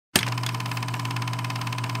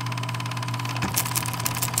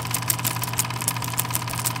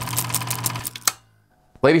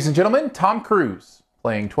Ladies and gentlemen, Tom Cruise,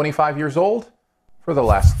 playing 25 years old for the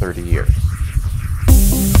last 30 years.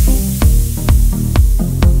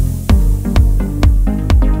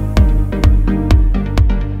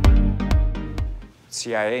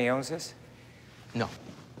 CIA owns this? No.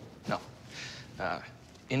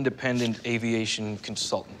 Independent aviation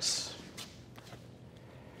consultants.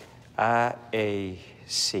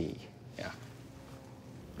 IAC. Yeah.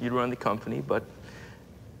 You run the company, but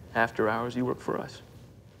after hours, you work for us.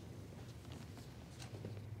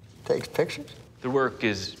 Takes pictures? The work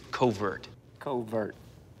is covert. Covert.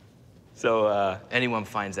 So anyone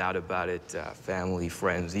finds out about it, family,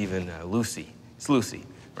 friends, even Lucy. It's Lucy,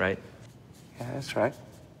 right? Yeah, that's right.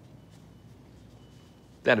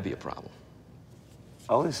 That'd be a problem.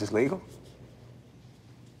 Oh, this is legal?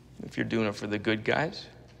 If you're doing it for the good guys,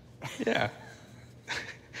 yeah.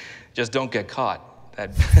 Just don't get caught.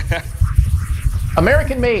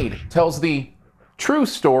 American Made tells the true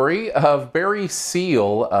story of Barry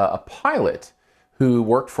Seal, a pilot who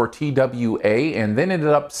worked for TWA and then ended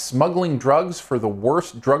up smuggling drugs for the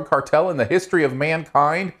worst drug cartel in the history of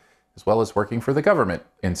mankind, as well as working for the government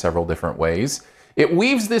in several different ways. It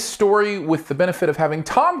weaves this story with the benefit of having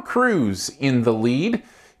Tom Cruise in the lead.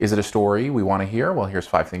 Is it a story we want to hear? Well, here's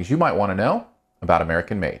 5 things you might want to know about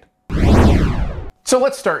American Made. So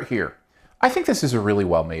let's start here. I think this is a really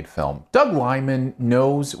well-made film. Doug Liman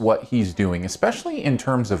knows what he's doing, especially in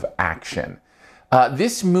terms of action.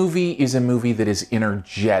 This movie is a movie that is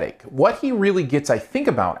energetic. What he really gets, I think,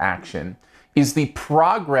 about action is the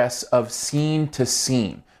progress of scene to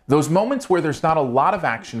scene. Those moments where there's not a lot of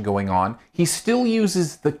action going on, he still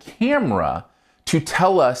uses the camera to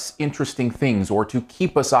tell us interesting things or to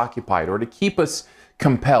keep us occupied or to keep us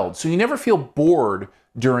compelled. So you never feel bored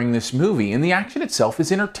during this movie. And the action itself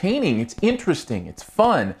is entertaining, it's interesting, it's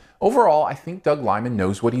fun. Overall, I think Doug Liman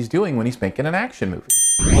knows what he's doing when he's making an action movie.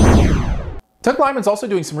 Doug Liman's also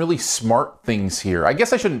doing some really smart things here. I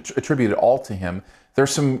guess I shouldn't attribute it all to him.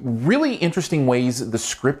 There's some really interesting ways the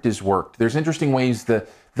script is worked. There's interesting ways the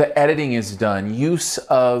editing is done. Use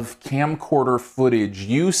of camcorder footage,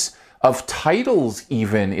 use of titles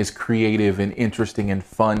even is creative and interesting and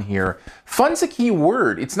fun here. Fun's a key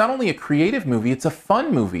word. It's not only a creative movie, it's a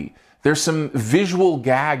fun movie. There's some visual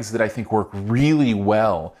gags that I think work really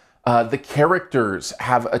well. The characters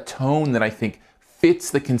have a tone that I think fits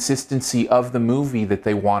the consistency of the movie that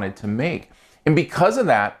they wanted to make. And because of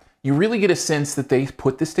that, you really get a sense that they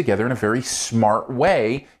put this together in a very smart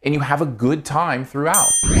way and you have a good time throughout.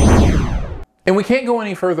 And we can't go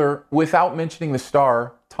any further without mentioning the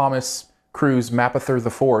star, Thomas Cruise Mapother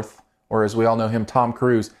IV, or as we all know him, Tom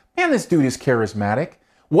Cruise. Man, this dude is charismatic.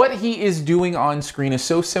 What he is doing on screen is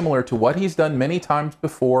so similar to what he's done many times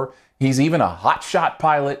before. He's even a hotshot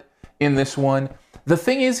pilot in this one. The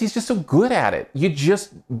thing is, he's just so good at it. You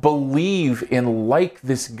just believe and like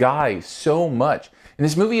this guy so much. And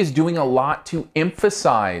this movie is doing a lot to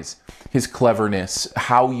emphasize his cleverness,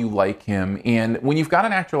 how you like him. And when you've got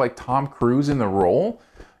an actor like Tom Cruise in the role,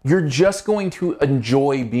 you're just going to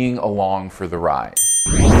enjoy being along for the ride.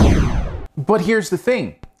 But here's the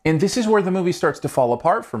thing, and this is where the movie starts to fall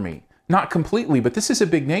apart for me. Not completely, but this is a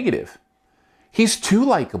big negative. He's too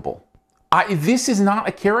likable. This is not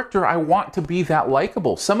a character I want to be that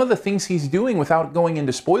likable. Some of the things he's doing, without going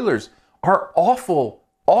into spoilers, are awful,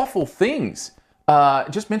 awful things.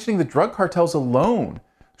 Just mentioning the drug cartels alone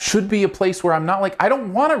should be a place where I'm not like, I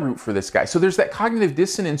don't want to root for this guy. So there's that cognitive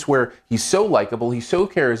dissonance where he's so likable, he's so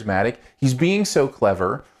charismatic, he's being so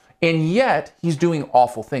clever, and yet he's doing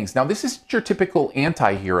awful things. Now, this is your typical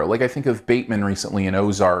anti-hero. Like I think of Bateman recently in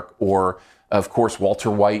Ozark, or of course, Walter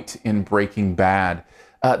White in Breaking Bad.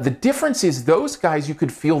 The difference is those guys, you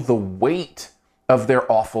could feel the weight of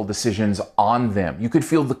their awful decisions on them. You could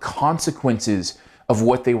feel the consequences of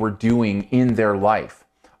what they were doing in their life.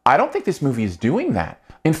 I don't think this movie is doing that.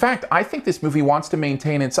 In fact, I think this movie wants to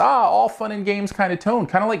maintain its all fun and games kind of tone,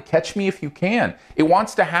 kind of like Catch Me If You Can. It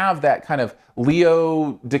wants to have that kind of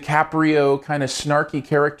Leo DiCaprio kind of snarky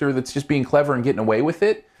character that's just being clever and getting away with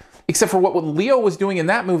it. Except for what Leo was doing in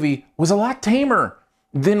that movie was a lot tamer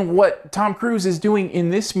than what Tom Cruise is doing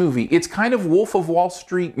in this movie. It's kind of Wolf of Wall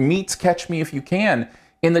Street meets Catch Me If You Can,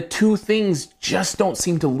 and the two things just don't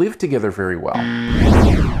seem to live together very well.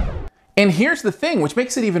 And here's the thing, which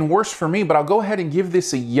makes it even worse for me, but I'll go ahead and give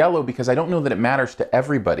this a yellow because I don't know that it matters to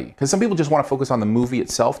everybody. Because some people just want to focus on the movie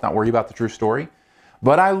itself, not worry about the true story.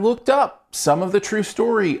 But I looked up some of the true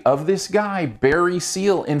story of this guy, Barry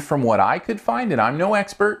Seal, and from what I could find, and I'm no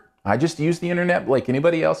expert, I just use the internet like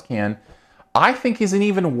anybody else can, I think he's an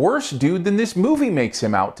even worse dude than this movie makes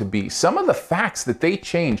him out to be. Some of the facts that they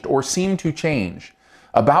changed or seem to change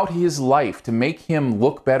about his life to make him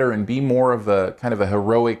look better and be more of a kind of a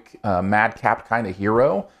heroic, madcap kind of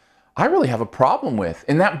hero, I really have a problem with.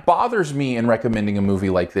 And that bothers me in recommending a movie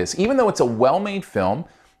like this. Even though it's a well-made film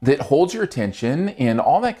that holds your attention and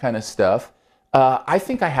all that kind of stuff, I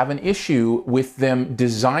think I have an issue with them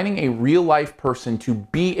designing a real-life person to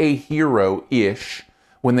be a hero-ish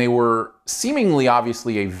when they were seemingly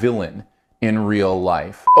obviously a villain in real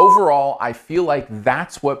life. Overall, I feel like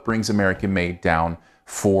that's what brings American Made down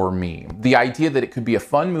for me. The idea that it could be a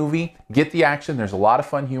fun movie, get the action, there's a lot of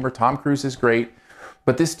fun humor, Tom Cruise is great,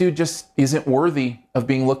 but this dude just isn't worthy of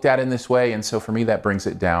being looked at in this way, and so for me that brings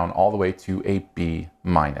it down all the way to a B-.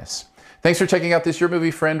 Thanks for checking out this Your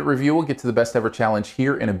Movie Friend review. We'll get to the Best Ever Challenge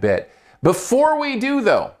here in a bit. Before we do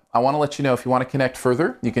though, I want to let you know if you want to connect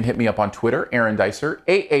further, you can hit me up on Twitter, Aaron Dicer,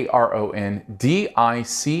 AARONDICER.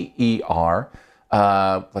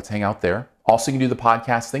 Let's hang out there. Also, you can do the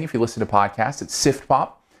podcast thing if you listen to podcasts. It's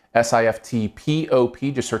SiftPop,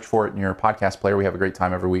 SiftPop. Just search for it in your podcast player. We have a great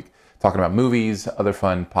time every week talking about movies, other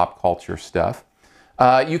fun pop culture stuff.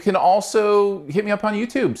 You can also hit me up on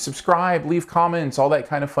YouTube, subscribe, leave comments, all that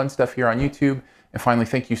kind of fun stuff here on YouTube. And finally,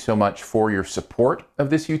 thank you so much for your support of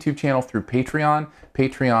this YouTube channel through Patreon.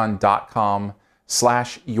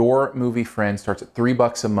 Patreon.com/YourMovieFriend starts at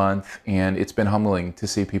 $3 a month. And it's been humbling to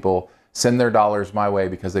see people send their dollars my way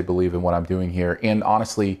because they believe in what I'm doing here. And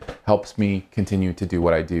honestly, helps me continue to do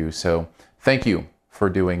what I do. So thank you for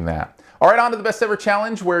doing that. All right, on to the Best Ever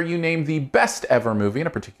Challenge, where you name the best ever movie in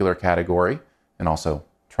a particular category and also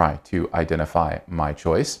try to identify my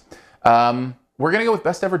choice. We're going to go with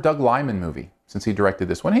Best Ever Doug Liman movie, since he directed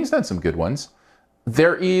this one. He's done some good ones.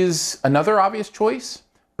 There is another obvious choice,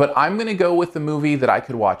 but I'm going to go with the movie that I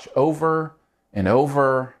could watch over and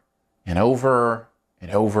over and over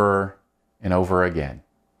and over and over again.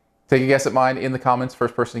 Take a guess at mine in the comments.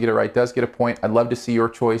 First person to get it right does get a point. I'd love to see your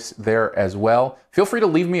choice there as well. Feel free to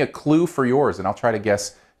leave me a clue for yours, and I'll try to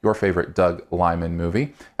guess your favorite Doug Liman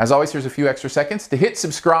movie. As always, here's a few extra seconds to hit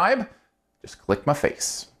subscribe. Just click my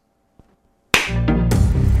face.